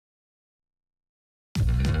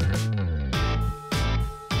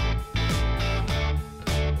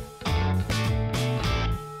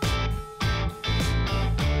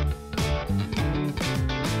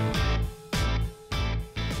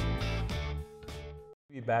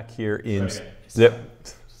Be back here in Zip.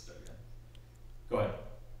 Go ahead.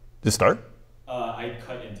 Just start. I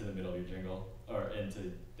cut into the middle of your jingle or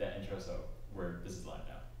into that intro, so this is live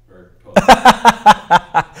now. We're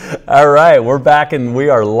All right, we're back and we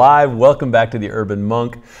are live. Welcome back to the Urban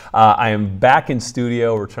Monk. I am back in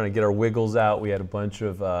studio. We're trying to get our wiggles out. We had a bunch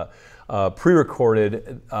of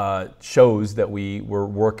pre-recorded shows that we were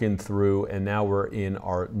working through, and now we're in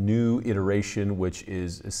our new iteration, which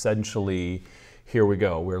is essentially, here we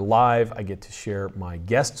go. We're live. I get to share my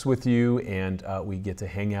guests with you, and we get to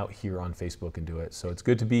hang out here on Facebook and do it. So it's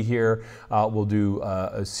good to be here. We'll do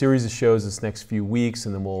a series of shows this next few weeks,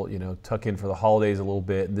 and then we'll tuck in for the holidays a little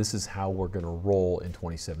bit. And this is how we're going to roll in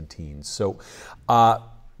 2017. So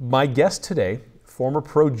my guest today, former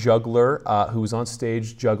pro juggler who was on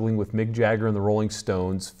stage juggling with Mick Jagger and the Rolling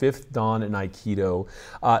Stones, fifth dan in Aikido,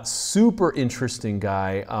 super interesting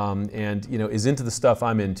guy, and is into the stuff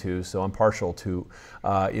I'm into, so I'm partial to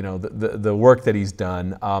the work that he's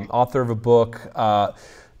done. Author of a book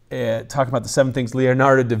talking about the 7 things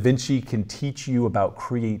Leonardo da Vinci can teach you about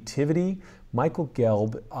creativity. Michael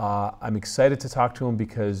Gelb, I'm excited to talk to him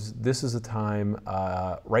because this is a time,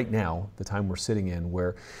 right now, the time we're sitting in,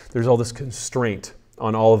 where there's all this constraint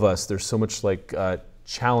on all of us. There's so much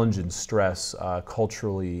challenge and stress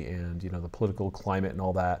culturally and the political climate and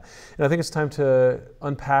all that. And I think it's time to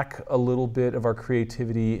unpack a little bit of our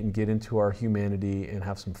creativity and get into our humanity and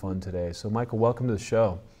have some fun today. So Michael, welcome to the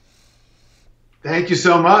show. Thank you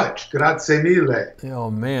so much. Grazie mille. Oh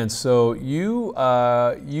man, so you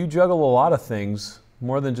juggle a lot of things,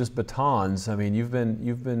 more than just batons. I mean, you've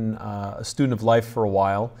been a student of life for a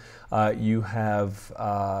while. You have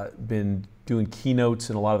been doing keynotes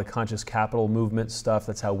in a lot of the conscious capital movement stuff.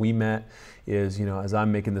 That's how we met. As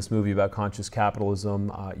I'm making this movie about conscious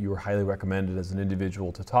capitalism, you were highly recommended as an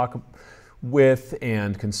individual to talk with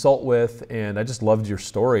and consult with, and I just loved your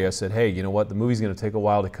story. I said, hey, you know what, the movie's going to take a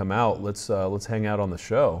while to come out. Let's hang out on the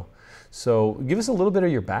show. So give us a little bit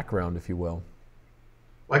of your background, if you will.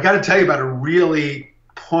 Well, I got to tell you about a really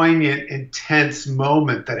poignant, intense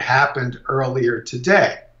moment that happened earlier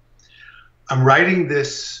today. I'm writing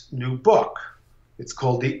this new book. It's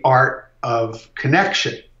called The Art of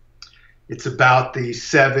Connection. It's about the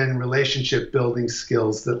 7 relationship building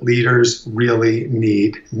skills that leaders really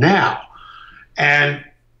need now. And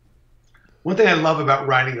one thing I love about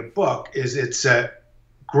writing a book is it's a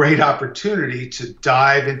great opportunity to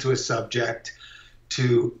dive into a subject,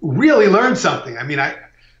 to really learn something. I mean,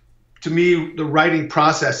 to me, the writing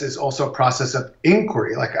process is also a process of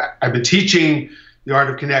inquiry. Like I've been teaching the art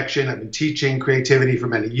of connection. I've been teaching creativity for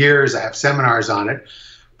many years. I have seminars on it.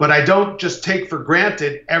 But I don't just take for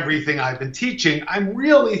granted everything I've been teaching. I'm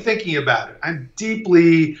really thinking about it. I'm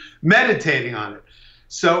deeply meditating on it.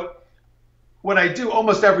 So what I do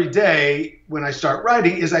almost every day when I start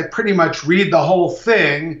writing is I pretty much read the whole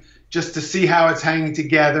thing just to see how it's hanging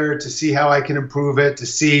together, to see how I can improve it, to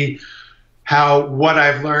see how what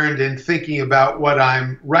I've learned in thinking about what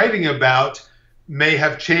I'm writing about may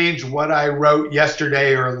have changed what I wrote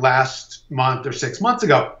yesterday or last month or 6 months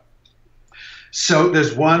ago. So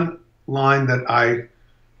there's one line that I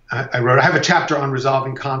wrote. I have a chapter on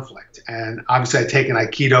resolving conflict, and obviously I take an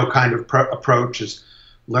Aikido kind of approach, is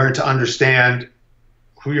learn to understand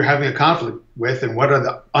who you're having a conflict with and what are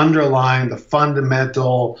the underlying, the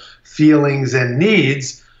fundamental feelings and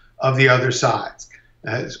needs of the other sides.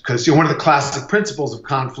 Because one of the classic principles of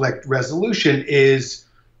conflict resolution is,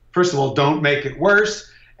 first of all, don't make it worse.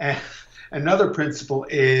 And another principle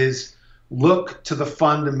is look to the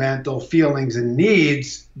fundamental feelings and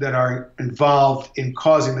needs that are involved in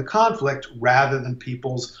causing the conflict rather than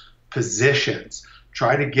people's positions.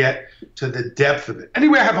 Try to get to the depth of it.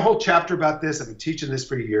 Anyway, I have a whole chapter about this. I've been teaching this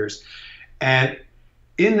for years. And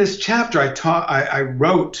in this chapter, I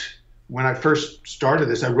wrote, when I first started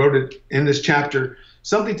this, I wrote it in this chapter,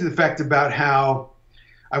 something to the effect about how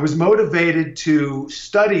I was motivated to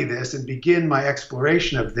study this and begin my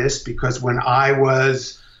exploration of this because when I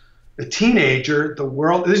was a teenager, the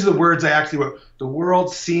world, these are the words I actually wrote, the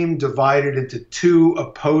world seemed divided into 2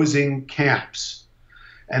 opposing camps.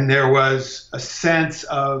 And there was a sense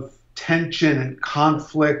of tension and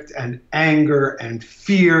conflict and anger and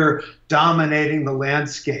fear dominating the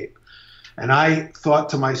landscape. And I thought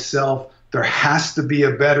to myself, there has to be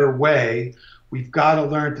a better way. We've got to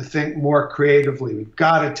learn to think more creatively. We've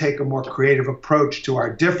got to take a more creative approach to our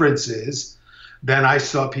differences than I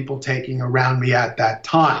saw people taking around me at that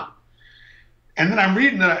time. And then I'm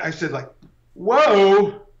reading that, I said,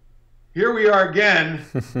 whoa, here we are again.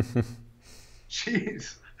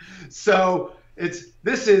 Jeez. So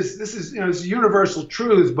this is it's universal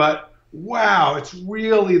truth, but wow, it's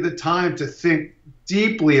really the time to think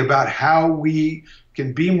deeply about how we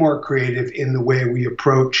can be more creative in the way we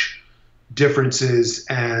approach differences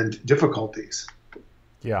and difficulties.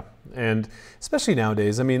 Yeah, and especially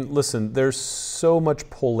nowadays, I mean, listen, there's so much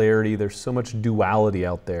polarity, there's so much duality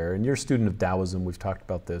out there, and you're a student of Taoism, we've talked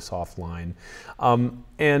about this offline,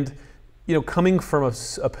 and you know, coming from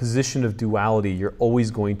a position of duality, you're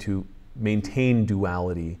always going to maintain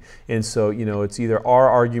duality, and so, you know, it's either our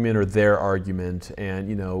argument or their argument, and,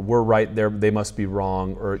 you know, we're right, they must be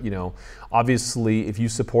wrong, or, you know, obviously, if you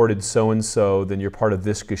supported so-and-so, then you're part of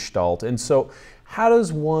this gestalt, and so, how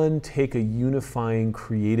does one take a unifying,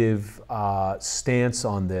 creative stance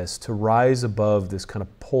on this to rise above this kind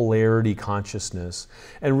of polarity consciousness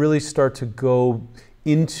and really start to go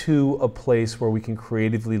into a place where we can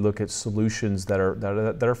creatively look at solutions that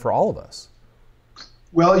are for all of us?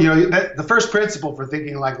 Well, you know, the first principle for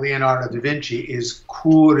thinking like Leonardo da Vinci is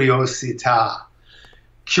curiosità,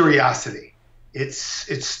 curiosity.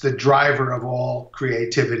 It's the driver of all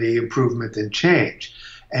creativity, improvement, and change.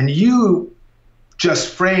 And you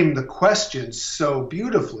just frame the question so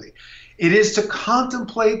beautifully. It is to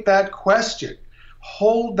contemplate that question,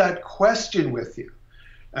 hold that question with you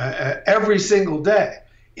every single day.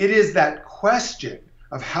 It is that question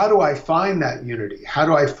of how do I find that unity? How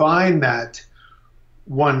do I find that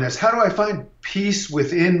oneness? How do I find peace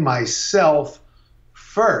within myself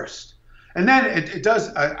first? And then it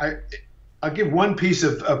does, I'll give one piece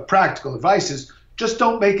of practical advice is just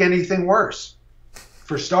don't make anything worse,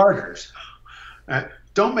 for starters.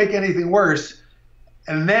 Don't make anything worse,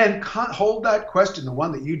 and then hold that question, the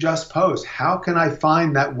one that you just posed. How can I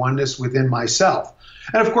find that oneness within myself?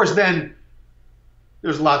 And of course, then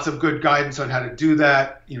there's lots of good guidance on how to do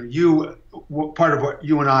that. You know, part of what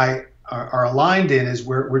you and I are aligned in is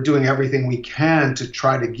we're doing everything we can to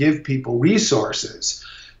try to give people resources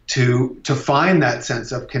to find that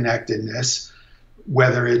sense of connectedness.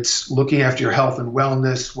 Whether it's looking after your health and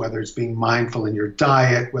wellness, whether it's being mindful in your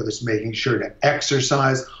diet, whether it's making sure to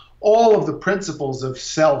exercise, all of the principles of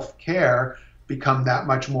self-care become that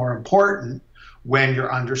much more important when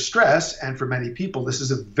you're under stress. And for many people, this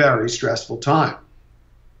is a very stressful time.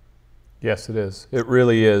 Yes, it is. It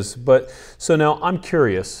really is. But so now I'm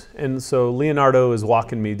curious, and so Leonardo is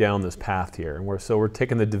walking me down this path here, and we're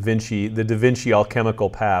taking the Da Vinci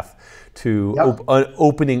alchemical path to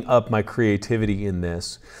opening up my creativity in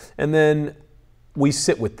this, and then we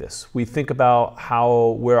sit with this. We think about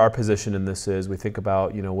where our position in this is. We think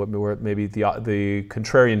about, you know, where maybe the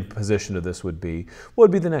contrarian position of this would be. What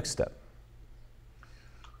would be the next step?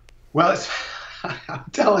 Well, I'm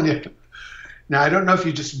telling you. Now, I don't know if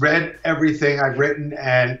you just read everything I've written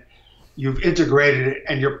and you've integrated it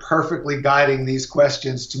and you're perfectly guiding these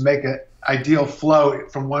questions to make an ideal flow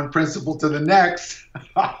from one principle to the next.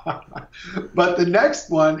 But the next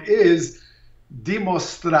one is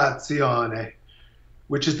dimostrazione,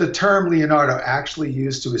 which is the term Leonardo actually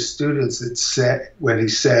used to his students when he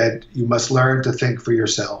said, you must learn to think for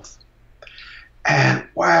yourself. And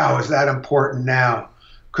wow, is that important now?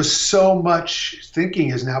 Because so much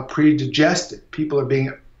thinking is now pre-digested. People are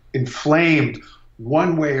being inflamed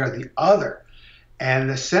one way or the other. And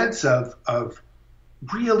the sense of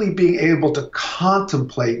really being able to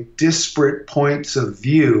contemplate disparate points of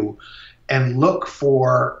view and look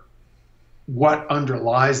for what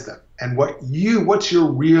underlies them and what's your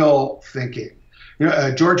real thinking. You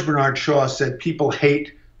know, George Bernard Shaw said people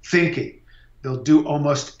hate thinking. They'll do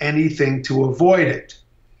almost anything to avoid it.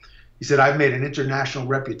 He said, I've made an international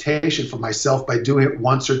reputation for myself by doing it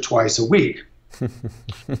once or twice a week.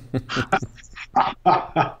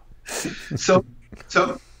 So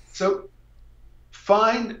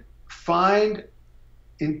find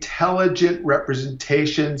intelligent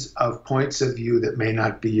representations of points of view that may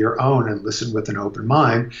not be your own and listen with an open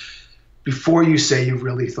mind before you say you've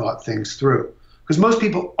really thought things through. Because most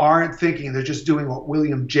people aren't thinking, they're just doing what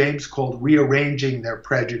William James called rearranging their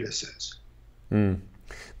prejudices.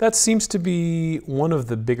 That seems to be one of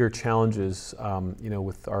the bigger challenges, you know,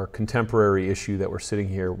 with our contemporary issue that we're sitting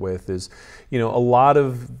here with is, you know, a lot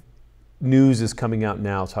of news is coming out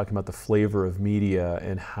now talking about the flavor of media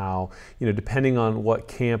and how, you know, depending on what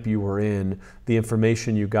camp you were in, the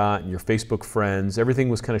information you got and your Facebook friends, everything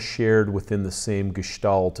was kind of shared within the same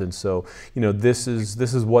gestalt. And so, you know, this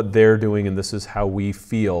is what they're doing and this is how we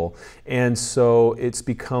feel. And so it's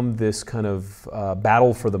become this kind of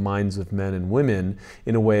battle for the minds of men and women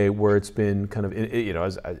in a way where it's been kind of, you know,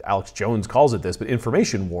 as Alex Jones calls it this, but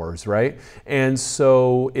information wars, right? And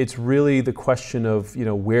so it's really the question of, you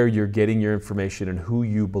know, where you're getting your information and who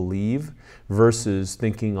you believe versus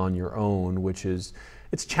thinking on your own, which is,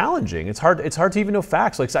 it's challenging. It's hard to even know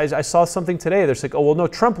facts. Like I saw something today. There's like, oh well, no,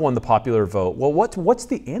 Trump won the popular vote. Well, what's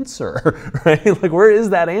the answer, right? Like, where is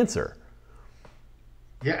that answer?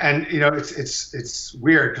 Yeah, and you know, it's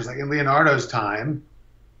weird because like in Leonardo's time,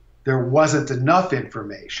 there wasn't enough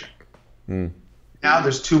information. Now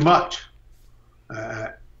there's too much.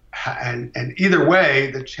 And either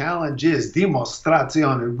way, the challenge is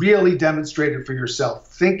dimostrazione, really demonstrate it for yourself,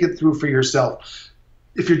 think it through for yourself.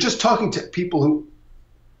 If you're just talking to people who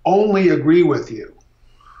only agree with you,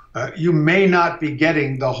 you may not be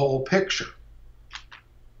getting the whole picture.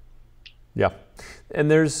 Yeah,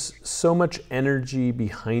 and there's so much energy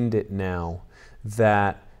behind it now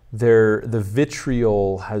that the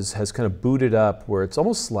vitriol has kind of booted up, where it's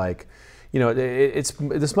almost like, you know,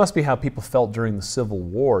 this must be how people felt during the Civil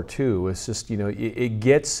War too. It's just, you know, it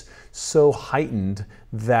gets so heightened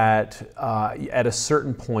that at a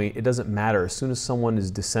certain point it doesn't matter. As soon as someone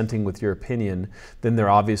is dissenting with your opinion, then they're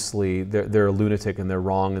obviously they're a lunatic and they're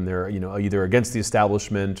wrong and they're, you know, either against the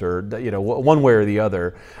establishment or, you know, one way or the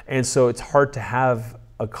other. And so it's hard to have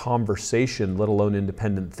a conversation, let alone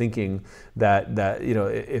independent thinking, that you know,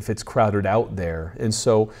 if it's crowded out there. And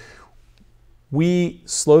so we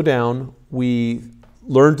slow down, we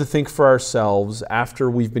learn to think for ourselves after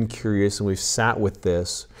we've been curious and we've sat with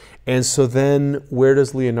this. And so then where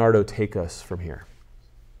does Leonardo take us from here?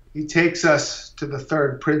 He takes us to the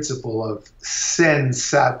third principle of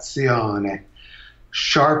sensazione,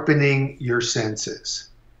 sharpening your senses.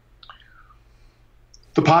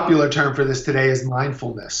 The popular term for this today is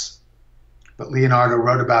mindfulness, but Leonardo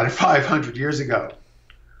wrote about it 500 years ago.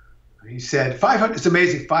 He said, it's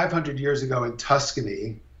amazing, 500 years ago in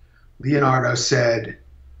Tuscany, Leonardo said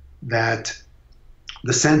that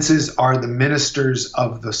the senses are the ministers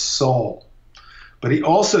of the soul. But he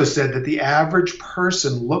also said that the average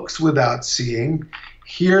person looks without seeing,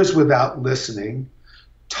 hears without listening,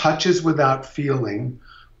 touches without feeling,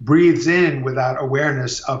 breathes in without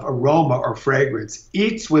awareness of aroma or fragrance,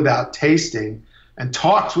 eats without tasting, and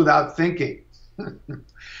talks without thinking.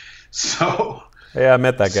 So... Yeah, I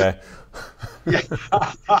met that guy. Yeah.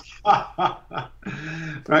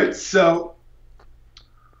 Right? So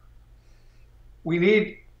we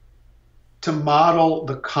need to model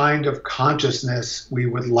the kind of consciousness we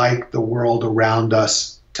would like the world around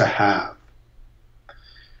us to have.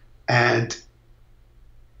 And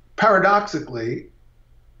paradoxically,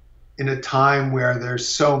 in a time where there's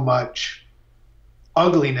so much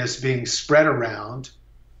ugliness being spread around,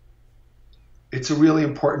 it's a really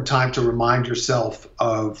important time to remind yourself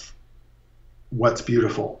of what's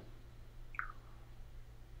beautiful.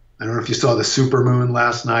 I don't know if you saw the supermoon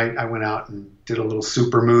last night. I went out and did a little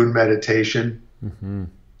supermoon meditation.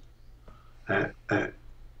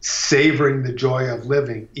 Savoring the joy of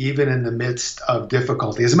living, even in the midst of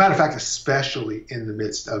difficulty. As a matter of fact, especially in the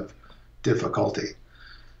midst of difficulty.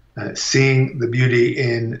 Seeing the beauty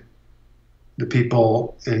in the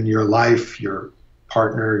people in your life, your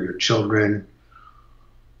partner, your children,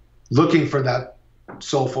 looking for that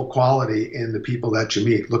soulful quality in the people that you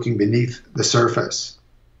meet, looking beneath the surface.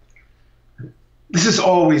 This has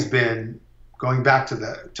always been, going back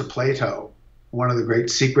to Plato, one of the great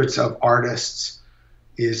secrets of artists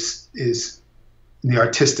is the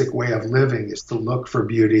artistic way of living is to look for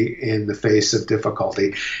beauty in the face of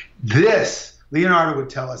difficulty. This, Leonardo would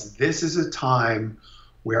tell us, this is a time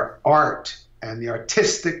where art and the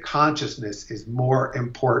artistic consciousness is more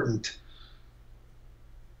important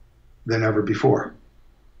than ever before.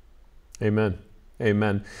 Amen.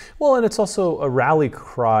 Amen. Well, and it's also a rally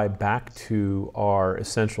cry back to our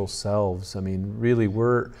essential selves. I mean, really,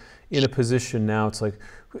 we're in a position now, it's like,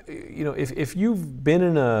 you know, if you've been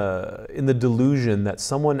in the delusion that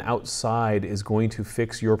someone outside is going to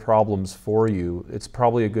fix your problems for you, it's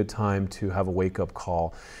probably a good time to have a wake-up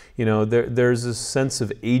call. You know, there's a sense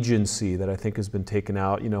of agency that I think has been taken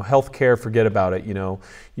out. You know, healthcare, forget about it. You know,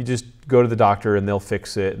 you just go to the doctor and they'll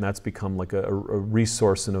fix it, and that's become like a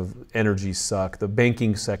resource and of energy suck. The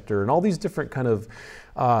banking sector and all these different kind of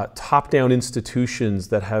top-down institutions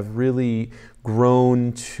that have really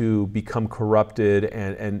grown to become corrupted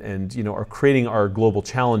and you know, are creating our global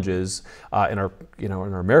challenges and our, you know,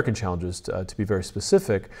 and our American challenges to be very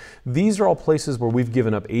specific. These are all places where we've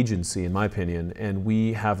given up agency, in my opinion, and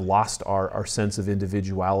we have lost our sense of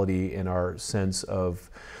individuality and our sense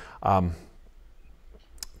of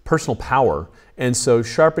personal power. And so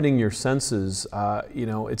sharpening your senses, you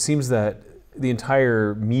know, it seems that the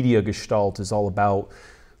entire media gestalt is all about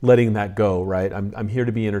letting that go, right? I'm here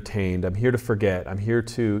to be entertained. I'm here to forget. I'm here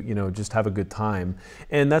to, you know, just have a good time.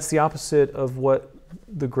 And that's the opposite of what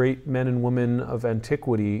the great men and women of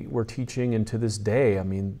antiquity were teaching, and to this day. I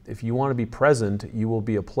mean, if you want to be present, you will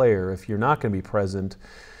be a player. If you're not going to be present,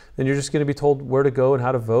 then you're just going to be told where to go and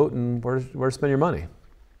how to vote and where to spend your money.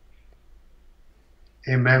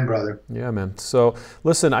 Amen, brother. Yeah, man. So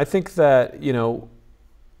listen, I think that, you know,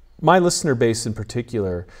 my listener base in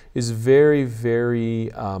particular is very,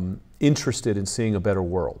 very interested in seeing a better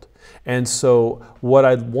world. And so what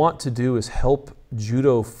I'd want to do is help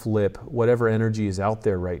judo flip whatever energy is out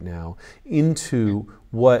there right now into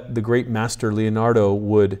what the great master Leonardo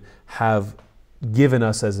would have given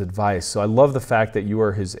us as advice. So I love the fact that you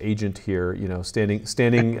are his agent here, you know, standing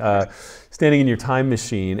in your time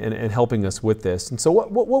machine and helping us with this. And so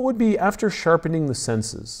what would be, after sharpening the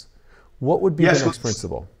senses, what would be the next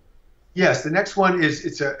principle? Yes, the next one is,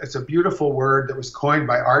 it's a beautiful word that was coined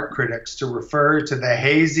by art critics to refer to the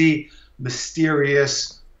hazy,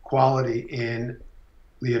 mysterious quality in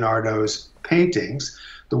Leonardo's paintings.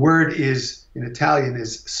 The word is, in Italian,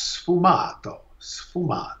 is sfumato,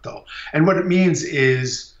 sfumato. And what it means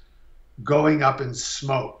is going up in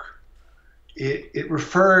smoke. It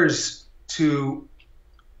refers to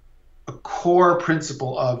a core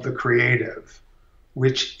principle of the creative,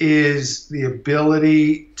 which is the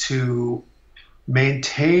ability to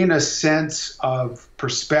maintain a sense of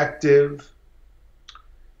perspective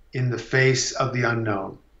in the face of the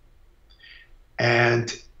unknown.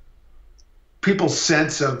 And people's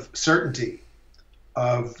sense of certainty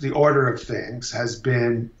of the order of things has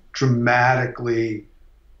been dramatically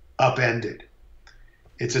upended.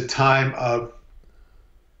 It's a time of,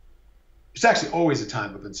 it's actually always a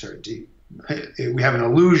time of uncertainty. We have an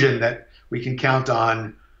illusion that we can count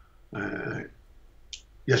on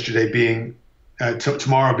yesterday being,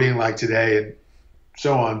 tomorrow being like today, and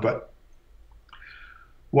so on. But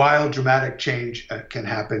while dramatic change can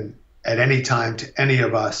happen at any time to any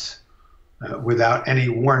of us without any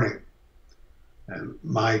warning,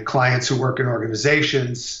 my clients who work in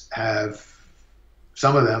organizations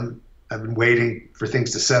some of them have been waiting for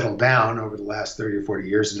things to settle down over the last 30 or 40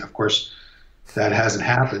 years. And of course, that hasn't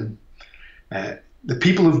happened. The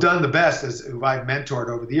people who've done the best, who I've mentored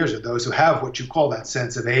over the years, are those who have what you call that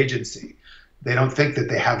sense of agency. They don't think that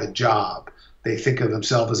they have a job. They think of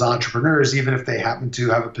themselves as entrepreneurs, even if they happen to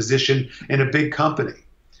have a position in a big company.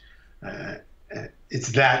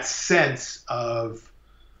 It's that sense of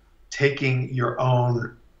taking your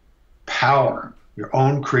own power, your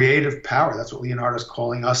own creative power. That's what Leonardo's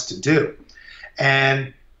calling us to do.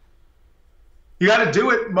 And you got to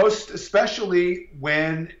do it most especially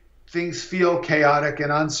when things feel chaotic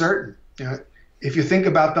and uncertain. You know, if you think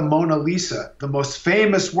about the Mona Lisa, the most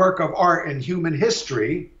famous work of art in human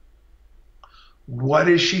history, what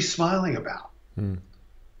is she smiling about?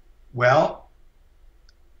 Well,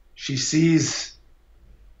 she sees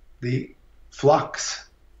the flux,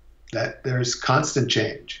 that there's constant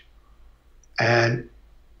change, and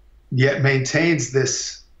yet maintains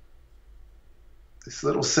this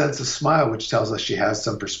little sense of smile, which tells us she has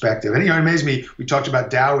some perspective. And, you know, it amazes me, we talked about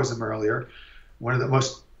Taoism earlier. One of the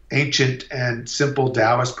most ancient and simple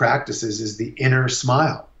Taoist practices is the inner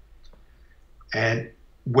smile. And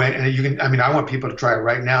you can, I mean, I want people to try it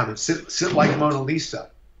right now. I mean, sit like Mona Lisa,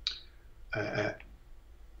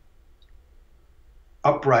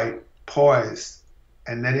 upright, poised,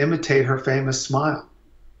 and then imitate her famous smile.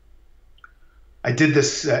 I did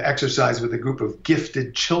this exercise with a group of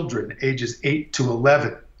gifted children, ages 8 to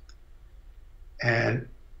 11. And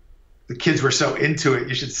the kids were so into it.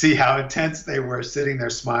 You should see how intense they were, sitting there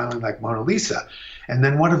smiling like Mona Lisa. And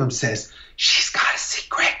then one of them says, "She's got a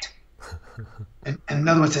secret." and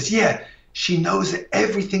another one says, "Yeah, she knows that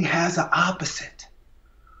everything has an opposite."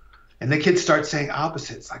 And the kids start saying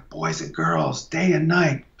opposites, like boys and girls, day and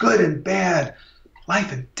night, good and bad,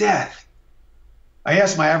 life and death. I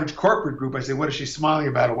asked my average corporate group, I said, what is she smiling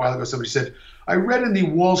about? A while ago, somebody said, I read in the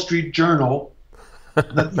Wall Street Journal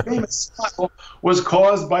that the famous smile was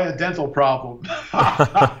caused by a dental problem.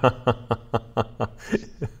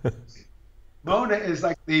 Mona is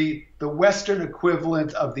like the Western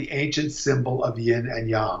equivalent of the ancient symbol of yin and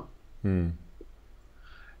yang.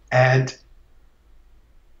 And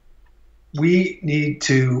we need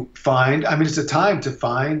to find, I mean, it's a time to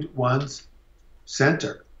find one's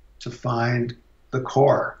center, to find the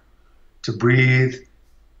core, to breathe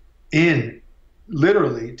in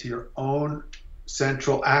literally to your own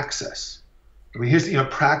central axis. I mean, here's the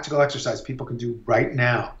practical exercise people can do right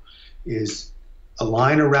now is a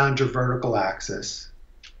line around your vertical axis,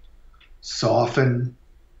 soften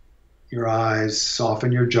your eyes,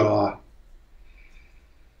 soften your jaw,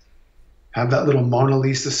 have that little Mona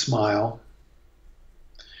Lisa smile,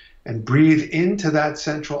 and breathe into that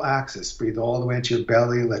central axis. Breathe all the way into your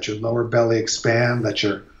belly. Let your lower belly expand. Let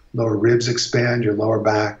your lower ribs expand, your lower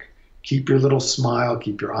back. Keep your little smile.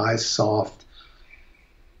 Keep your eyes soft.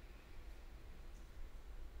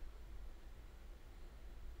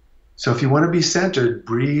 So if you want to be centered,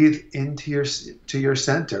 breathe into your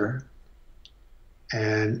center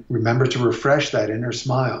and remember to refresh that inner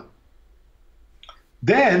smile.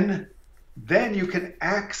 Then you can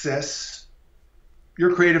access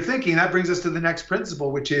your creative thinking. That brings us to the next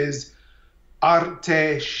principle, which is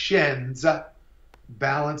arte scienza,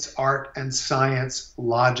 balance art and science,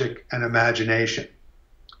 logic and imagination.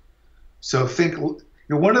 So think,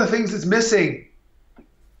 one of the things that's missing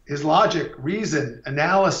is logic, reason,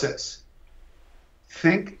 analysis.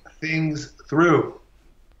 Think things through.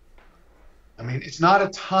 I mean, it's not a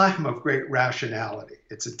time of great rationality.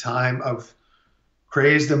 It's a time of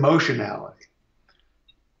crazed emotionality.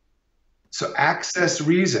 So access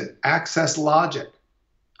reason, access logic.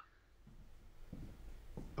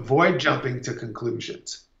 Avoid jumping to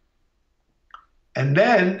conclusions. And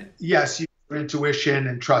then, yes, use your intuition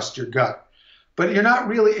and trust your gut. But you're not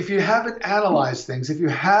really, if you haven't analyzed things, if you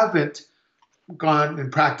haven't gone and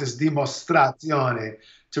practiced dimostrazione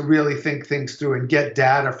to really think things through and get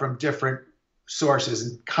data from different sources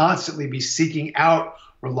and constantly be seeking out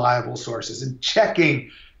reliable sources and checking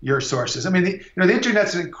your sources. I mean, the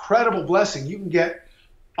internet's an incredible blessing. You can get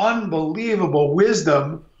unbelievable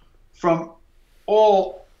wisdom from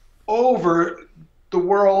all over the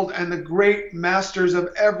world and the great masters of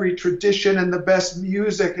every tradition and the best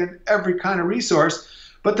music and every kind of resource.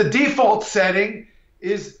 But the default setting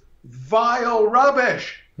is vile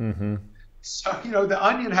rubbish. Mm-hmm. So, The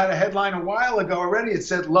Onion had a headline a while ago already. It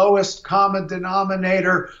said lowest common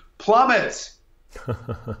denominator plummets.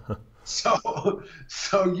 So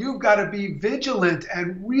you've got to be vigilant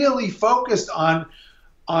and really focused on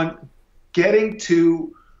getting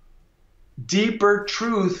to deeper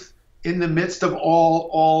truth in the midst of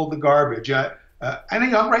all the garbage. I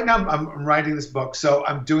think right now I'm writing this book, so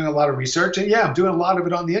I'm doing a lot of research, and I'm doing a lot of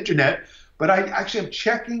it on the internet, but I actually am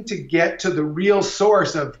checking to get to the real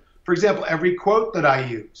source of, for example, every quote that I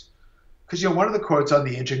use. Because one of the quotes on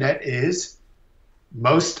the internet is,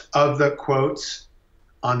 most of the quotes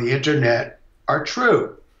on the internet are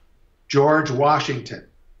true. George Washington.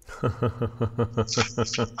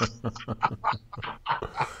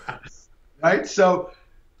 Right? So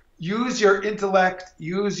use your intellect,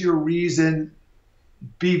 use your reason,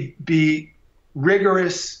 be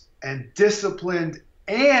rigorous and disciplined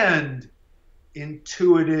and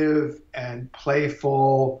intuitive and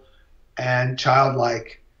playful and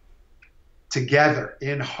childlike together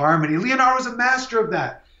in harmony. Leonardo was a master of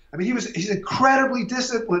that. I mean, he's incredibly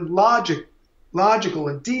disciplined, logical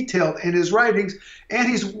and detailed in his writings, and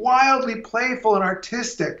he's wildly playful and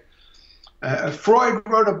artistic. Freud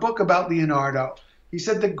wrote a book about Leonardo. He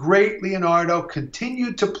said the great Leonardo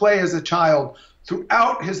continued to play as a child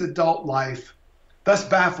throughout his adult life, thus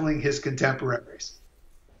baffling his contemporaries.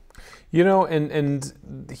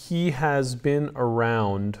 And he has been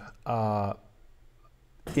around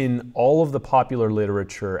in all of the popular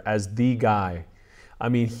literature as the guy. I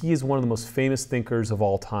mean, he is one of the most famous thinkers of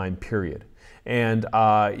all time, period. And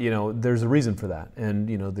there's a reason for that. And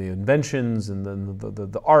the inventions and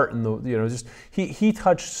the art and just he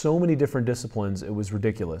touched so many different disciplines. It was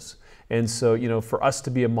ridiculous. And so for us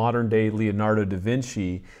to be a modern day Leonardo da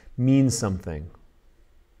Vinci means something.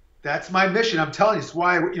 That's my mission. I'm telling you, it's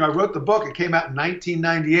why I wrote the book. It came out in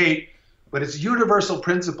 1998, but it's universal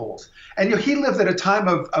principles. And he lived at a time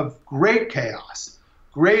of great chaos,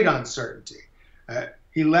 great uncertainty.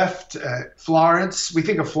 He left Florence. We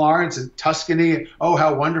think of Florence and Tuscany. Oh,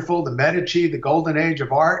 how wonderful, the Medici, the golden age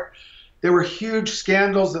of art. There were huge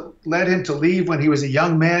scandals that led him to leave when he was a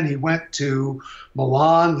young man. He went to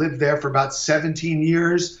Milan, lived there for about 17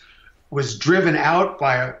 years, was driven out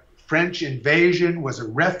by a French invasion, was a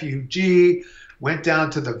refugee, went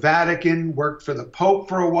down to the Vatican, worked for the Pope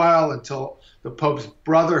for a while until the Pope's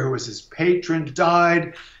brother, who was his patron,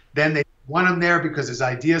 died. Then they want him there because his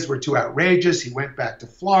ideas were too outrageous. He went back to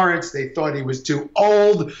Florence. They thought he was too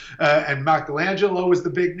old, and Michelangelo was the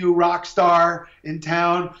big new rock star in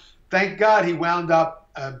town. Thank God he wound up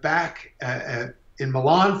back in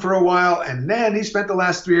Milan for a while, and then he spent the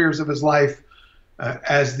last 3 years of his life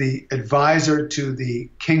as the advisor to the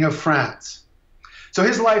King of France. So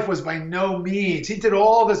his life was by no means, he did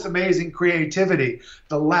all this amazing creativity,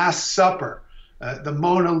 the Last Supper, the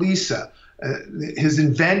Mona Lisa, his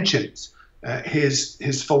inventions,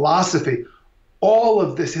 his philosophy, all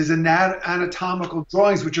of this, his anatomical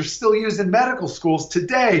drawings, which are still used in medical schools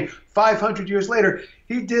today, 500 years later.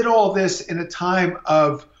 He did all this in a time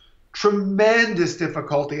of tremendous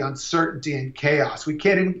difficulty, uncertainty, and chaos. We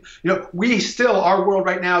can't even, our world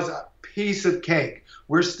right now is a piece of cake.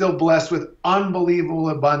 We're still blessed with unbelievable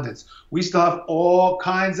abundance. We still have all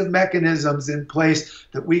kinds of mechanisms in place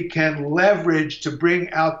that we can leverage to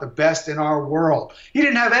bring out the best in our world. He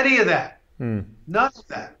didn't have any of that. None of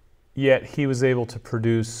that. Yet he was able to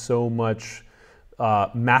produce so much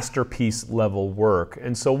masterpiece level work.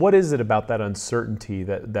 And so what is it about that uncertainty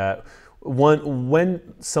that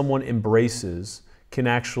when someone embraces can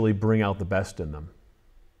actually bring out the best in them?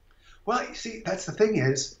 Well, you see, that's the thing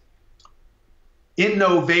is,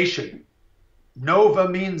 innovation. Nova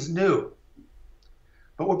means new.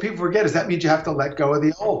 But what people forget is that means you have to let go of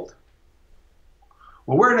the old.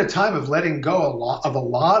 Well, we're in a time of letting go of a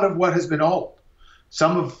lot of what has been old.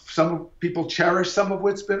 Some people cherish some of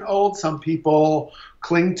what's been old. Some people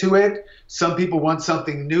cling to it. Some people want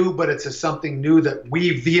something new, but it's something new that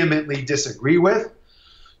we vehemently disagree with.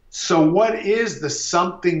 So what is the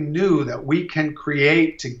something new that we can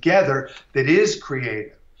create together that is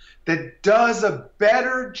creative, that does a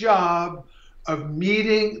better job of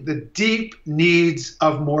meeting the deep needs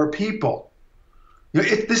of more people?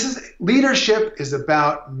 Leadership is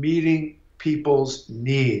about meeting people's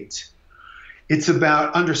needs. It's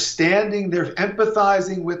about understanding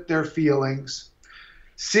empathizing with their feelings,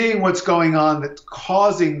 seeing what's going on that's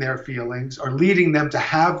causing their feelings or leading them to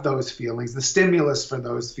have those feelings, the stimulus for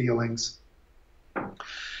those feelings.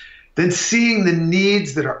 Then seeing the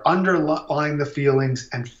needs that are underlying the feelings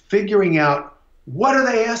and figuring out what are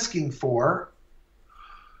they asking for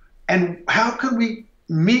and how can we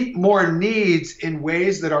meet more needs in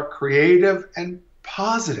ways that are creative and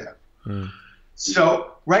positive. So,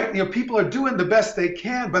 people are doing the best they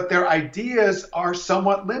can, but their ideas are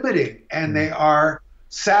somewhat limiting and they are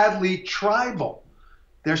sadly tribal.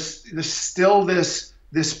 There's still this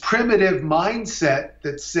primitive mindset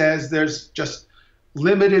that says there's just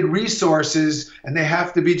limited resources and they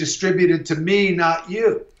have to be distributed to me, not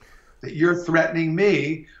you. That you're threatening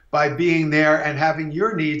me by being there and having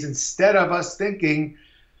your needs instead of us thinking,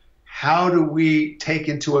 how do we take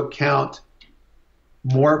into account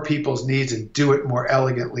more people's needs and do it more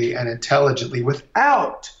elegantly and intelligently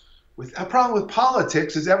a problem with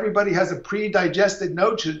politics is everybody has a pre-digested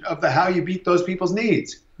notion of how you meet those people's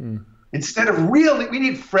needs. Instead of we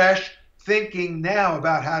need fresh thinking now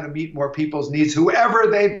about how to meet more people's needs, whoever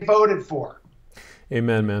they voted for.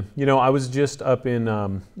 Amen, man. I was just up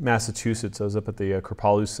in Massachusetts. I was up at the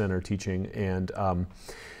Kripalu Center teaching, and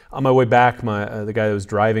on my way back, the guy that was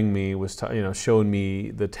driving me was showing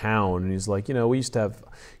me the town, and he's like, we used to have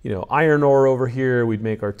iron ore over here. We'd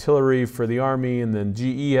make artillery for the army, and then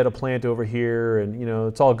GE had a plant over here, and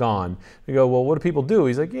it's all gone. I go, well, what do people do?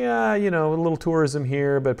 He's like, yeah, a little tourism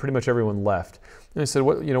here, but pretty much everyone left. And I said,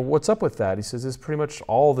 what's up with that? He says, it's pretty much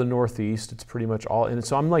all the Northeast. It's pretty much all, and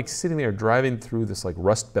so I'm like sitting there driving through this like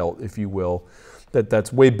rust belt, if you will,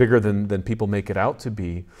 that's way bigger than people make it out to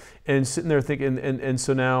be. And sitting there thinking, and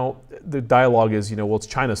so now the dialogue is, well, it's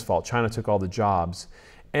China's fault. China took all the jobs.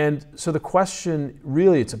 And so the question,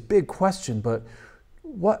 really, it's a big question, but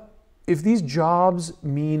what if these jobs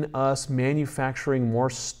mean us manufacturing more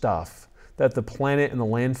stuff that the planet and the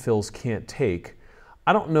landfills can't take?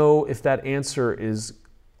 I don't know if that answer is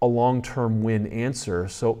a long-term win answer.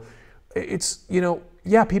 So it's,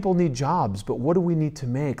 yeah, people need jobs, but what do we need to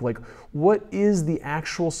make? Like, what is the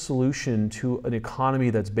actual solution to an economy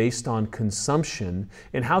that's based on consumption?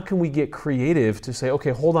 And how can we get creative to say, okay,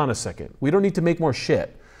 hold on a second. We don't need to make more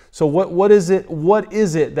shit. So what is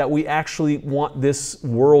it that we actually want this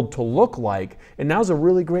world to look like? And now's a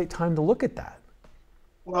really great time to look at that.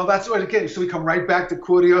 Well, that's what again. So we come right back to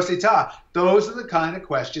curiosità. Those are the kind of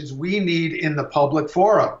questions we need in the public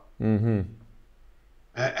forum. And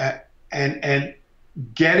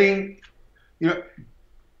getting,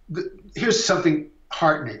 here's something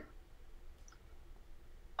heartening.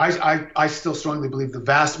 I still strongly believe the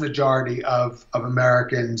vast majority of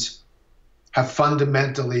Americans have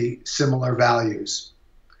fundamentally similar values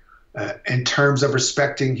in terms of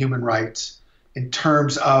respecting human rights, in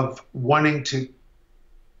terms of wanting to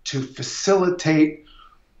facilitate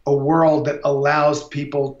a world that allows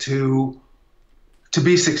people to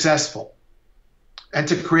be successful and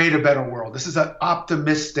to create a better world. This is an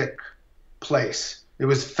optimistic place. It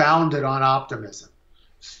was founded on optimism.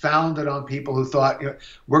 It was founded on people who thought,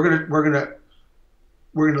 we're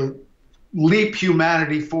gonna leap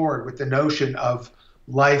humanity forward with the notion of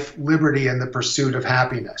life, liberty, and the pursuit of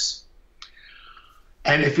happiness.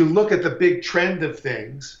 And if you look at the big trend of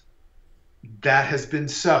things, that has been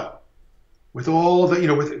so. With all the,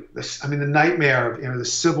 the nightmare of the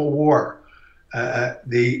Civil War,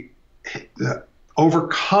 the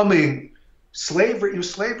overcoming slavery. You know,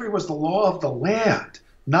 slavery was the law of the land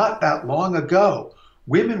not that long ago.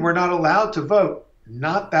 Women were not allowed to vote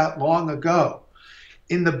not that long ago.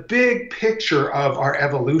 In the big picture of our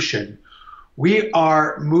evolution, we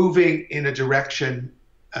are moving in a direction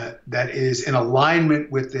that is in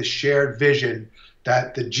alignment with this shared vision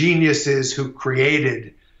that the geniuses who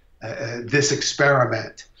created this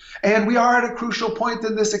experiment. And we are at a crucial point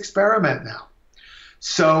in this experiment now.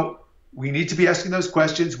 So we need to be asking those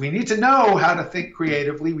questions. We need to know how to think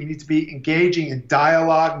creatively. We need to be engaging in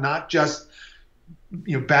dialogue, not just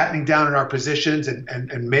battening down in our positions and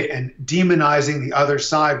demonizing the other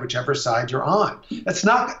side, whichever side you're on. It's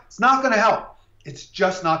not going to help. It's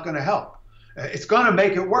just not going to help. It's going to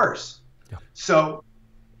make it worse. Yeah. So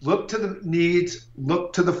look to the needs,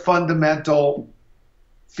 look to the fundamental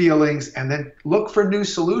feelings, and then look for new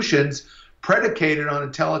solutions predicated on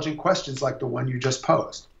intelligent questions like the one you just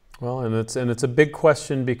posed. Well, and it's a big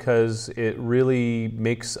question because it really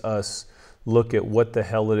makes us look at what the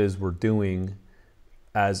hell it is we're doing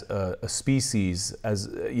as a species, as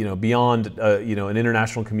beyond an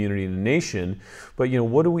international community and a nation. But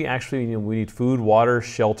what do we actually? We need food, water,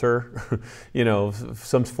 shelter,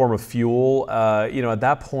 some form of fuel. At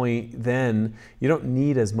that point, then you don't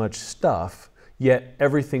need as much stuff. Yet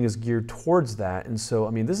everything is geared towards that. And so,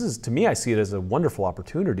 this is, to me, I see it as a wonderful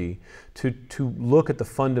opportunity to look at the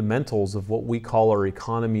fundamentals of what we call our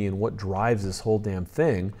economy and what drives this whole damn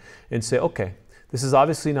thing and say, okay, this is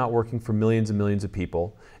obviously not working for millions and millions of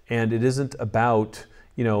people. And it isn't about,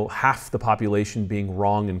 half the population being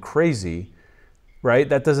wrong and crazy, right?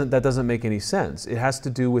 That doesn't make any sense. It has to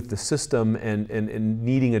do with the system and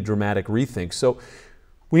needing a dramatic rethink. So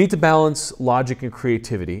we need to balance logic and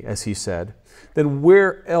creativity, as he said. Then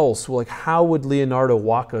where else, how would Leonardo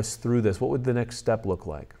walk us through this? What would the next step look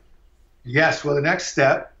like? Yes, well, the next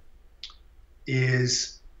step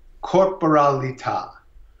is corporalita,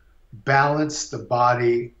 balance the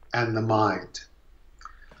body and the mind.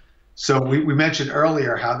 So we mentioned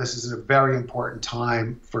earlier how this is a very important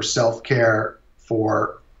time for self-care,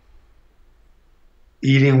 for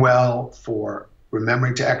eating well, for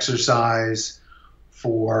remembering to exercise,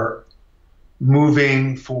 for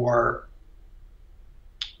moving, for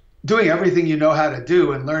doing everything you know how to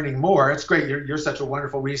do and learning more. It's great. You're such a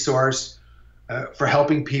wonderful resource for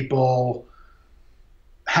helping people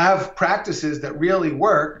have practices that really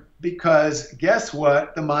work, because guess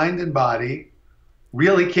what? The mind and body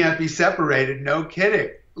really can't be separated. No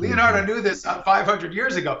kidding. Leonardo knew this 500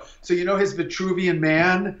 years ago. So his Vitruvian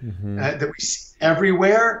Man that we see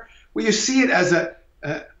everywhere? Well, you see it as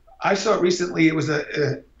I saw it recently, it was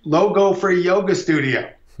a logo for a yoga studio.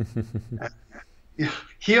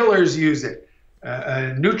 Healers use it.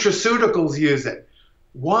 Nutraceuticals use it.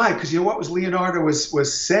 Why? Because what was Leonardo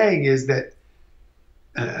was saying is that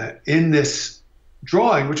in this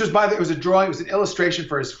drawing, which was it was an illustration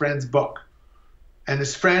for his friend's book. And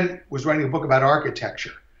his friend was writing a book about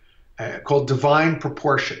architecture called Divine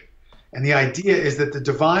Proportion. And the idea is that the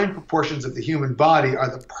divine proportions of the human body are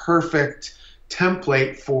the perfect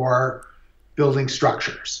template for building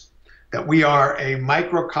structures. That we are a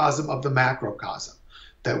microcosm of the macrocosm,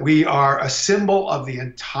 that we are a symbol of the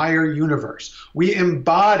entire universe. We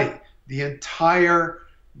embody the entire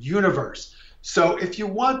universe. So if you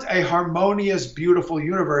want a harmonious, beautiful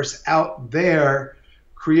universe out there,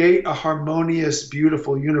 create a harmonious,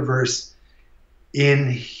 beautiful universe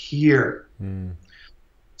in here.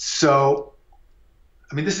 So,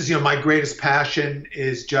 this is, my greatest passion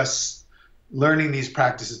is just learning these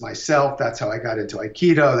practices myself. That's how I got into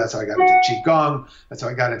Aikido. That's how I got into Qigong. That's how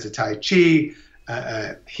I got into Tai Chi,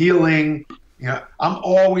 healing. I'm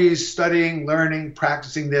always studying, learning,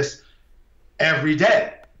 practicing this every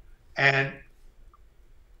day. And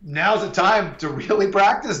now's the time to really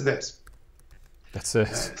practice this. That's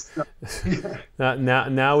it.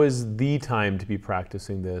 Now is the time to be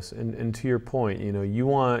practicing this. And to your point, you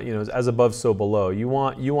want, as above, so below. You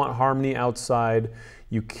want harmony outside.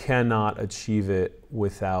 You cannot achieve it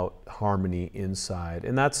without harmony inside.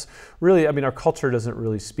 And that's really, our culture doesn't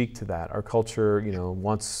really speak to that. Our culture,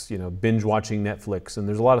 wants, binge watching Netflix, and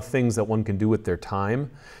there's a lot of things that one can do with their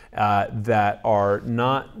time that are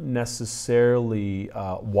not necessarily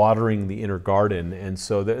watering the inner garden. And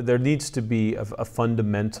so there needs to be a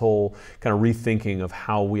fundamental kind of rethinking of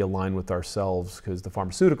how we align with ourselves, because the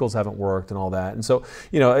pharmaceuticals haven't worked and all that. And so,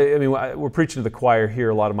 we're preaching to the choir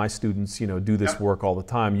here. A lot of my students, do this work all the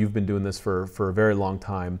time. You've been doing this for a very long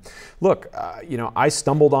time. Look, I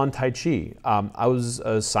stumbled on Tai Chi. I was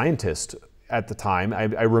a scientist. at the time.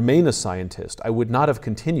 I remain a scientist. I would not have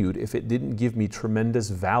continued if it didn't give me tremendous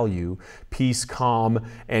value, peace, calm,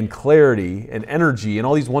 and clarity, and energy, and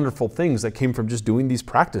all these wonderful things that came from just doing these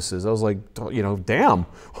practices. I was like, you know, damn,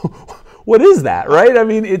 what is that, right? I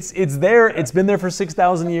mean, it's there. It's been there for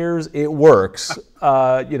 6,000 years. It works.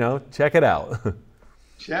 You know, check it out.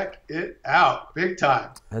 Check it out. Big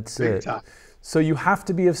time. That's Big it. time. So you have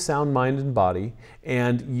to be of sound mind and body,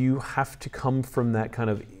 and you have to come from that kind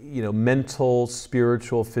of, you know, mental,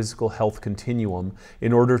 spiritual, physical health continuum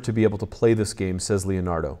in order to be able to play this game, says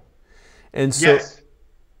Leonardo. And so, Yes.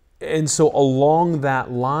 and so along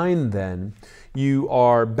that line then, you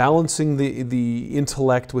are balancing the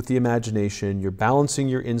intellect with the imagination, you're balancing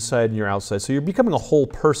your inside and your outside, so you're becoming a whole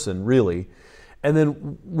person, really. And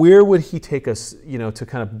then where would he take us, you know, to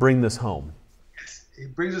kind of bring this home? He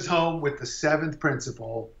brings us home with the seventh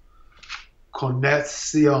principle,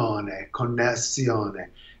 connessione, connessione.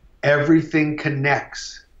 Everything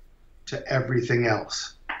connects to everything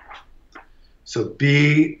else. So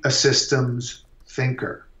be a systems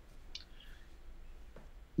thinker.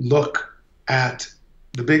 Look at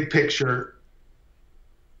the big picture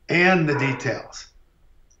and the details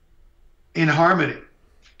in harmony.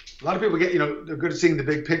 A lot of people get, you know, they're good at seeing the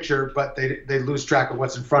big picture, but they lose track of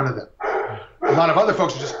what's in front of them. A lot of other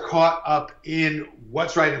folks are just caught up in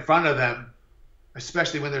what's right in front of them,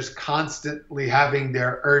 especially when there's constantly having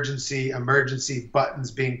their urgency, emergency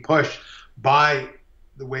buttons being pushed by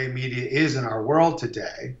the way media is in our world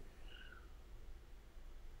today.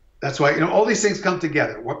 That's why, you know, all these things come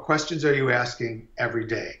together. What questions are you asking every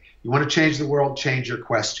day? You want to change the world, change your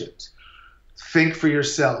questions. Think for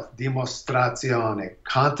yourself, dimostrazione.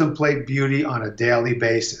 Contemplate beauty on a daily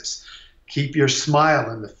basis. Keep your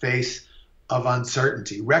smile in the face of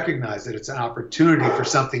uncertainty. Recognize that it's an opportunity for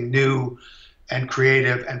something new and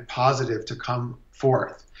creative and positive to come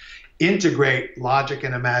forth. Integrate logic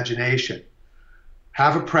and imagination.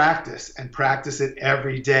 Have a practice and practice it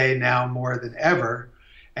every day now more than ever.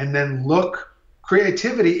 And then look,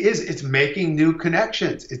 creativity it's making new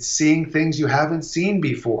connections. It's seeing things you haven't seen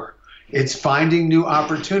before. It's finding new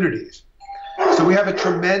opportunities. So we have a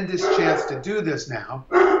tremendous chance to do this now.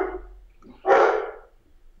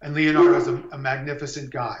 And Leonardo's a magnificent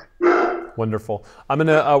guy. Wonderful. I'm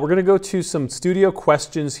gonna we're gonna go to some studio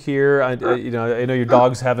questions here. I know your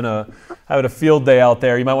dog's having a field day out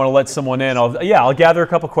there. You might want to let someone in. I'll gather a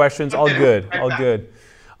couple questions. All good. All good.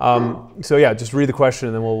 So yeah, just read the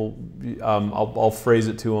question and then I'll phrase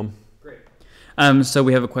it to him. Great. So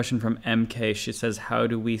we have a question from MK. She says, "How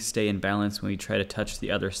do we stay in balance when we try to touch the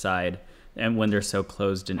other side, and when they're so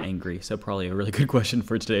closed and angry?" So probably a really good question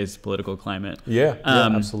for today's political climate. Yeah,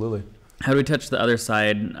 absolutely. How do we touch the other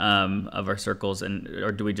side of our circles,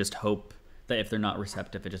 or do we just hope that if they're not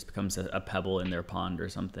receptive, it just becomes a pebble in their pond or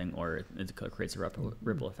something, or it creates a ripple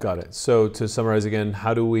effect? Got it. So to summarize again,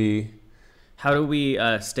 how do we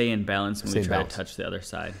stay in balance when we try to touch the other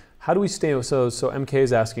side? How do we stay? So MK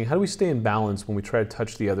is asking, how do we stay in balance when we try to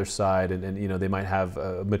touch the other side, and you know, they might have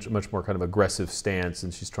a much more kind of aggressive stance,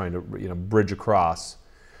 and she's trying to, you know, bridge across.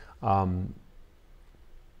 Go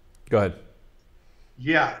ahead.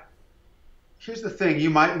 Yeah. Here's the thing,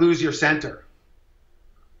 you might lose your center.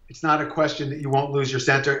 It's not a question that you won't lose your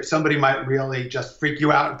center. Somebody might really just freak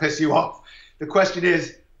you out and piss you off. The question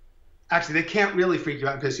is, actually, they can't really freak you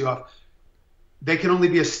out and piss you off. They can only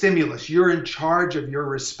be a stimulus. You're in charge of your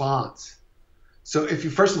response. So if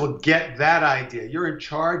you, first of all, get that idea, you're in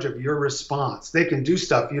charge of your response. They can do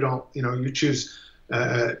stuff you don't, you know, you choose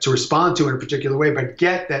to respond to in a particular way, but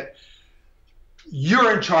get that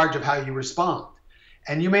you're in charge of how you respond.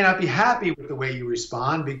 And you may not be happy with the way you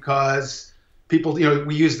respond because people, you know,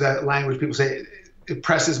 we use the language, people say, it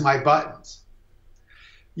presses my buttons.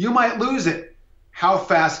 You might lose it. How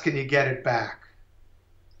fast can you get it back?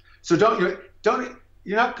 So you're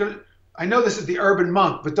not going to, I know this is the urban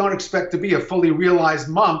monk, but don't expect to be a fully realized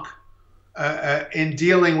monk in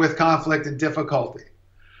dealing with conflict and difficulty.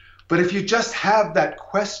 But if you just have that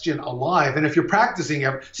question alive, and if you're practicing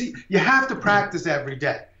see, you have to practice every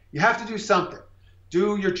day. You have to do something.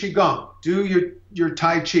 Do your Qigong, do your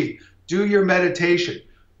Tai Chi, do your meditation,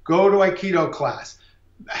 go to Aikido class,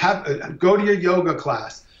 go to your yoga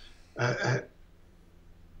class.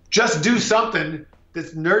 Just do something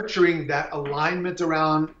that's nurturing that alignment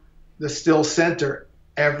around the still center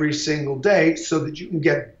every single day so that you can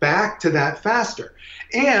get back to that faster.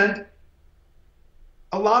 And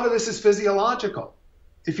a lot of this is physiological.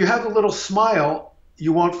 If you have a little smile,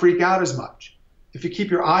 you won't freak out as much. If you keep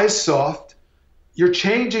your eyes soft, you're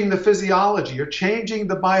changing the physiology, you're changing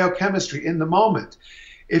the biochemistry in the moment.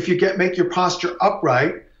 If you make your posture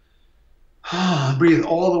upright, Breathe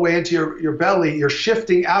all the way into your belly. You're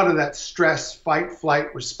shifting out of that stress, fight,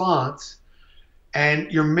 flight response,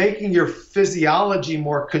 and you're making your physiology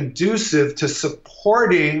more conducive to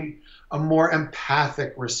supporting a more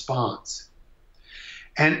empathic response.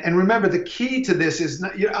 And remember, the key to this is,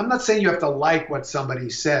 I'm not saying you have to like what somebody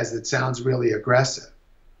says that sounds really aggressive,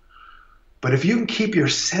 but if you can keep your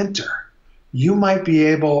center, you might be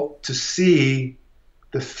able to see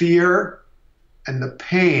the fear and the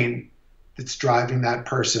pain that's driving that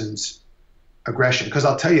person's aggression. Because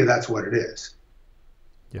I'll tell you, that's what it is.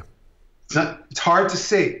 Yeah. It's hard to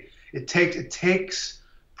see. It takes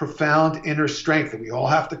profound inner strength that we all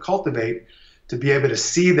have to cultivate to be able to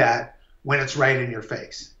see that when it's right in your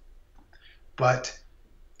face. But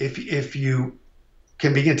if you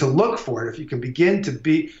can begin to look for it, if you can begin to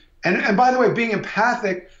be, and by the way, being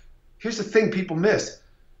empathic, here's the thing people miss.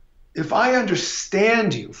 If I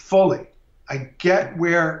understand you fully, I get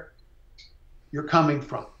where you're coming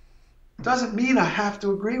from. It doesn't mean I have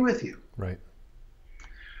to agree with you. Right.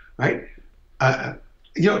 Right?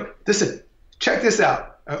 Listen, check this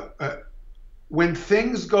out. When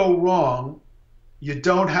things go wrong, you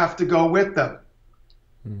don't have to go with them.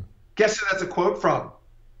 Guess who that's a quote from?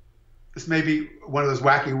 This may be one of those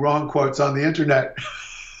wacky wrong quotes on the internet.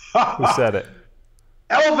 Who said it?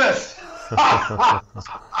 Elvis!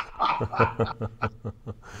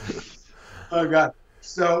 Oh, God.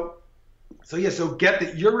 So get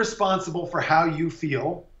that you're responsible for how you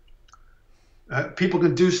feel. People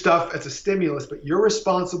can do stuff as a stimulus, but you're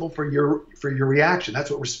responsible for your reaction.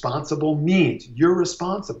 That's what responsible means. You're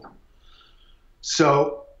responsible.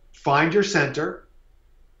 So find your center,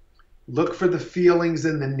 look for the feelings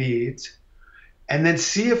and the needs, and then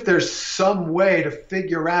see if there's some way to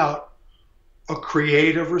figure out a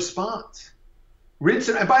creative response. Rinse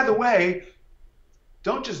it. And by the way,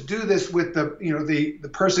 don't just do this with the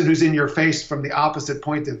person who's in your face from the opposite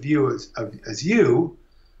point of view as you.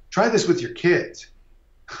 Try this with your kids.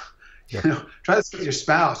 Yep. Try this with your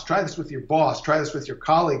spouse. Try this with your boss. Try this with your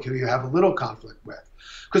colleague who you have a little conflict with.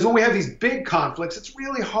 Because when we have these big conflicts, it's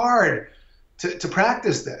really hard to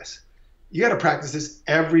practice this. You got to practice this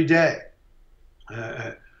every day.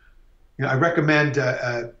 I recommend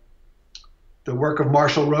the work of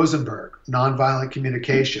Marshall Rosenberg, Nonviolent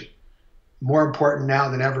Communication. More important now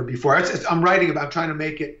than ever before. I'm trying to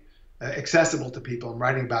make it accessible to people. I'm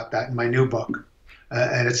writing about that in my new book.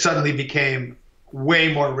 And it suddenly became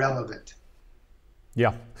way more relevant.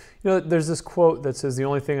 Yeah. There's this quote that says, the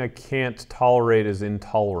only thing I can't tolerate is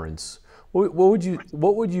intolerance. What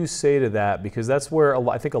would you say to that? Because that's where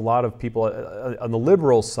I think a lot of people on the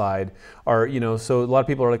liberal side are, so a lot of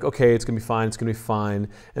people are like, okay, it's going to be fine, it's going to be fine.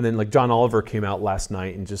 And then like John Oliver came out last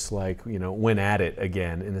night and just like, went at it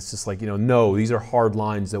again. And it's just like, no, these are hard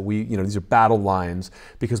lines that these are battle lines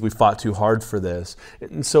because we fought too hard for this.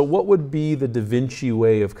 And so what would be the Da Vinci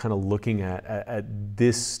way of kind of looking at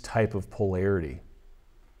this type of polarity?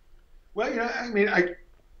 Well,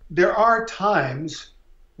 there are times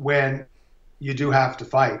when you do have to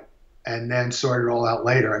fight and then sort it all out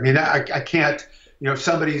later. I can't, if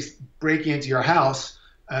somebody's breaking into your house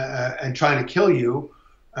and trying to kill you,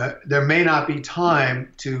 there may not be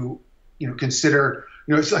time to, consider,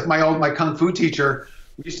 it's like my Kung Fu teacher,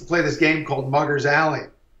 we used to play this game called Mugger's Alley.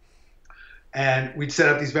 And we'd set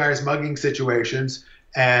up these various mugging situations.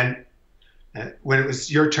 And when it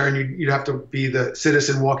was your turn, you'd have to be the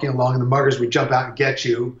citizen walking along and the muggers would jump out and get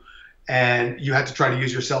you. And you had to try to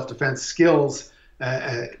use your self-defense skills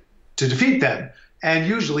to defeat them. And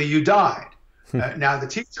usually you died. Now the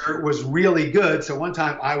teacher was really good. So one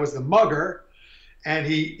time I was the mugger and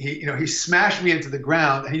he smashed me into the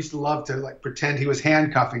ground, and he used to love to like pretend he was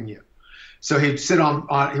handcuffing you. So he was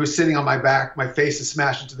sitting on my back, my face is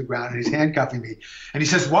smashed into the ground, and he's handcuffing me. And he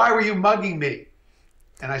says, "Why were you mugging me?"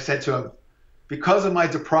 And I said to him, "Because of my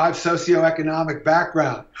deprived socioeconomic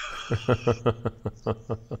background."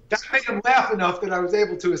 That made him laugh enough that I was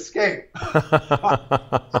able to escape.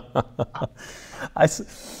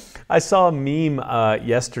 I saw a meme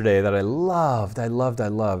yesterday that I loved.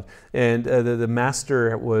 And the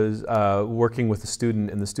master was working with a student,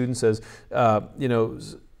 and the student says,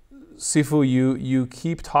 Sifu, you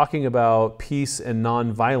keep talking about peace and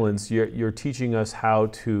nonviolence. You're teaching us how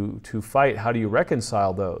to fight. How do you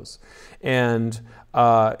reconcile those? And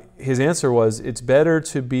his answer was, it's better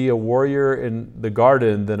to be a warrior in the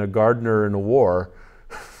garden than a gardener in a war,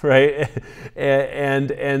 right?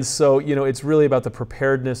 And so, it's really about the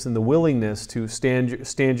preparedness and the willingness to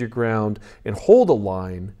stand your ground and hold a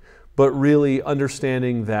line, but really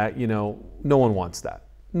understanding that, no one wants that.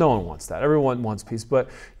 No one wants that. Everyone wants peace. But,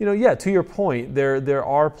 yeah, to your point, there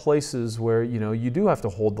are places where, you do have to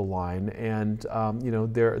hold the line. And,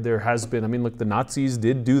 there has been, I mean, look, the Nazis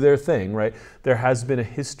did do their thing, right? There has been a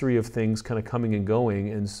history of things kind of coming and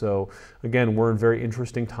going. And so, again, we're in very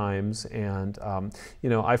interesting times. And,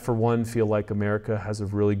 I, for one, feel like America has a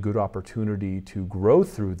really good opportunity to grow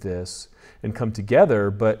through this and come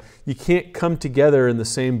together, but you can't come together in the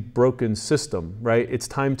same broken system, right? It's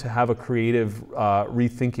time to have a creative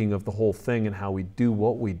rethinking of the whole thing, and how we do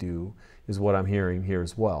what we do is what I'm hearing here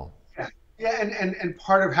as well. Yeah, and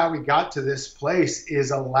part of how we got to this place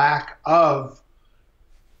is a lack of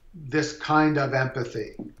this kind of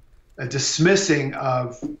empathy, a dismissing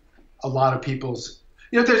of a lot of people's,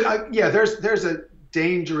 there's a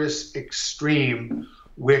dangerous extreme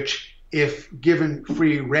which, if given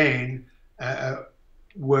free rein,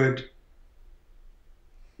 would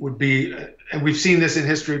be, and we've seen this in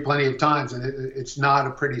history plenty of times, and it's not a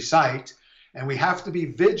pretty sight, and we have to be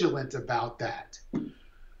vigilant about that.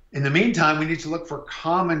 In the meantime, we need to look for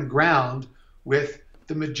common ground with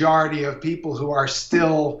the majority of people who are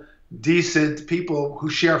still decent people who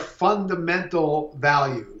share fundamental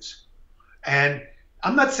values. And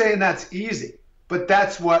I'm not saying that's easy, but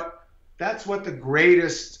that's what the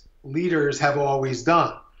greatest leaders have always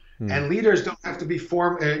done. And leaders don't have to be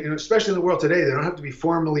especially in the world today, they don't have to be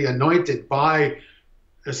formally anointed by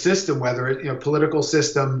a system, whether it's political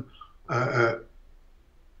system. We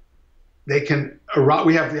have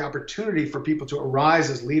the opportunity for people to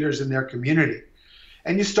arise as leaders in their community.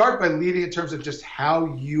 And you start by leading in terms of just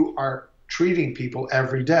how you are treating people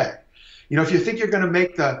every day. If you think you're going to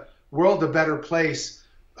make the world a better place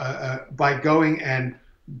by going and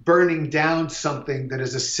burning down something that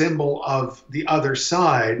is a symbol of the other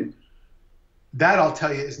side, that, I'll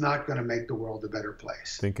tell you, is not going to make the world a better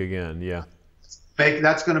place. Think again, yeah.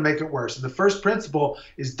 That's going to make it worse. And the first principle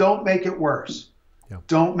is don't make it worse. Yeah.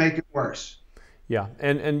 Don't make it worse. Yeah,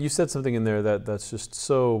 and you said something in there that's just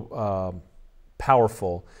so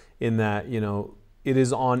powerful, in that, it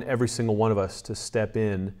is on every single one of us to step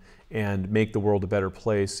in and make the world a better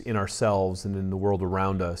place in ourselves and in the world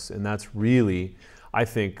around us. And that's really, I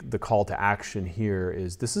think, the call to action here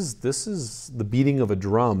is this is the beating of a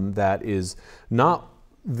drum that is not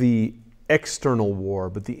the external war,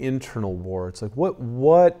 but the internal war. It's like,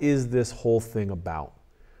 what is this whole thing about?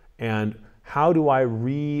 And how do I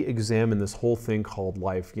re-examine this whole thing called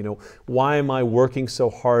life? Why am I working so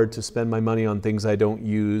hard to spend my money on things I don't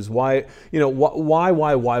use? Why,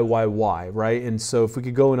 right? And so if we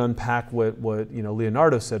could go and unpack what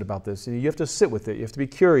Leonardo said about this, you have to sit with it. You have to be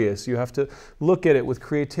curious. You have to look at it with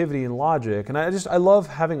creativity and logic. And I love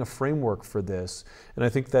having a framework for this. And I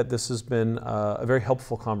think that this has been a very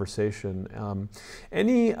helpful conversation.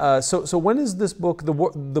 So when is this book,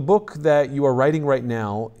 the book that you are writing right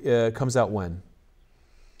now, comes out when?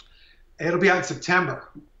 It'll be out in September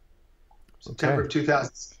of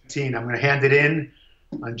 2017. I'm going to hand it in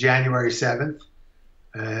on January 7th.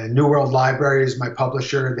 New World Library is my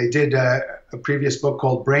publisher. They did a previous book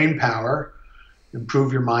called Brain Power,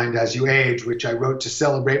 Improve Your Mind as You Age, which I wrote to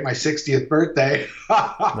celebrate my 60th birthday.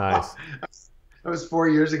 Nice. That was 4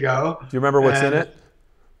 years ago. Do you remember what's in it?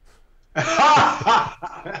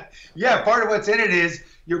 Yeah, part of what's in it is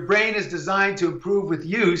your brain is designed to improve with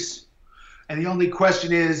use, and the only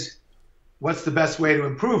question is, what's the best way to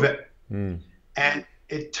improve it? And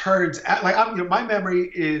it turns out, my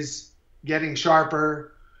memory is getting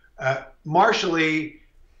sharper. Martially,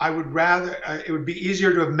 I would rather, it would be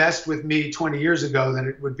easier to have messed with me 20 years ago than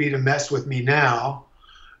it would be to mess with me now.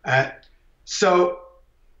 So,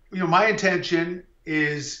 my intention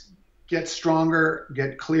is get stronger,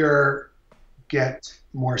 get clearer, get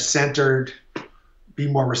more centered,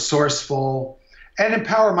 be more resourceful, and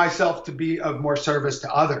empower myself to be of more service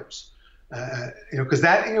to others. Because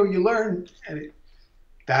that, you learn,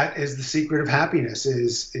 that is the secret of happiness,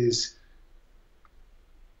 is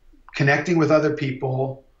connecting with other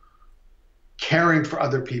people, caring for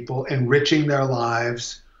other people, enriching their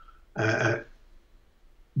lives.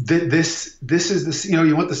 This is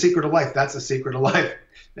you want the secret of life. That's the secret of life.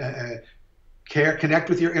 Connect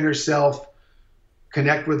with your inner self,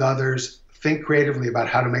 connect with others, think creatively about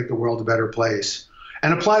how to make the world a better place,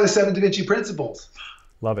 and apply the 7 Da Vinci principles.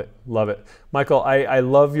 Love it. Love it. Michael, I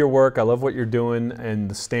love your work. I love what you're doing and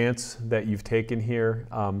the stance that you've taken here.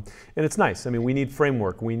 And it's nice. I mean, we need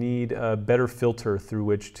framework. We need a better filter through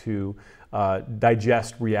which to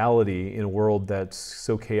digest reality in a world that's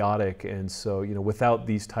so chaotic. And so, without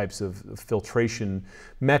these types of filtration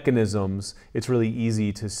mechanisms, it's really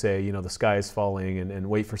easy to say, the sky is falling and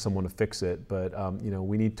wait for someone to fix it. But,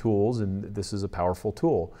 we need tools, and this is a powerful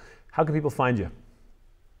tool. How can people find you?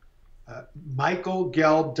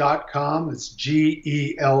 michaelgelb.com. It's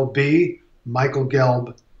Gelb,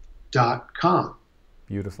 michaelgelb.com.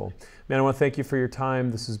 Beautiful. Man, I want to thank you for your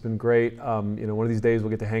time. This has been great. One of these days we'll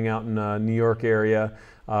get to hang out in New York area.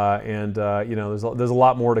 There's a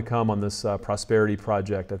lot more to come on this prosperity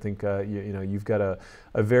project. I think you've got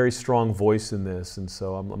a very strong voice in this, and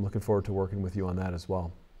so I'm looking forward to working with you on that as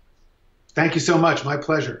well. Thank you so much. My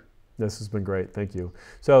pleasure. This has been great. Thank you.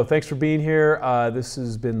 So thanks for being here. This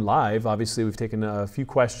has been live. Obviously, we've taken a few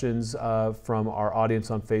questions from our audience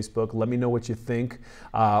on Facebook. Let me know what you think.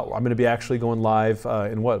 I'm going to be actually going live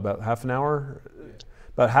in about half an hour?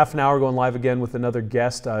 About half an hour going live again with another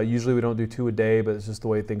guest. Usually we don't do 2 a day, but it's just the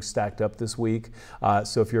way things stacked up this week.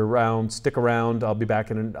 So if you're around, stick around. I'll be back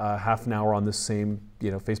in half an hour on this same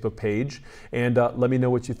Facebook page. And let me know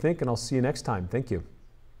what you think, and I'll see you next time. Thank you.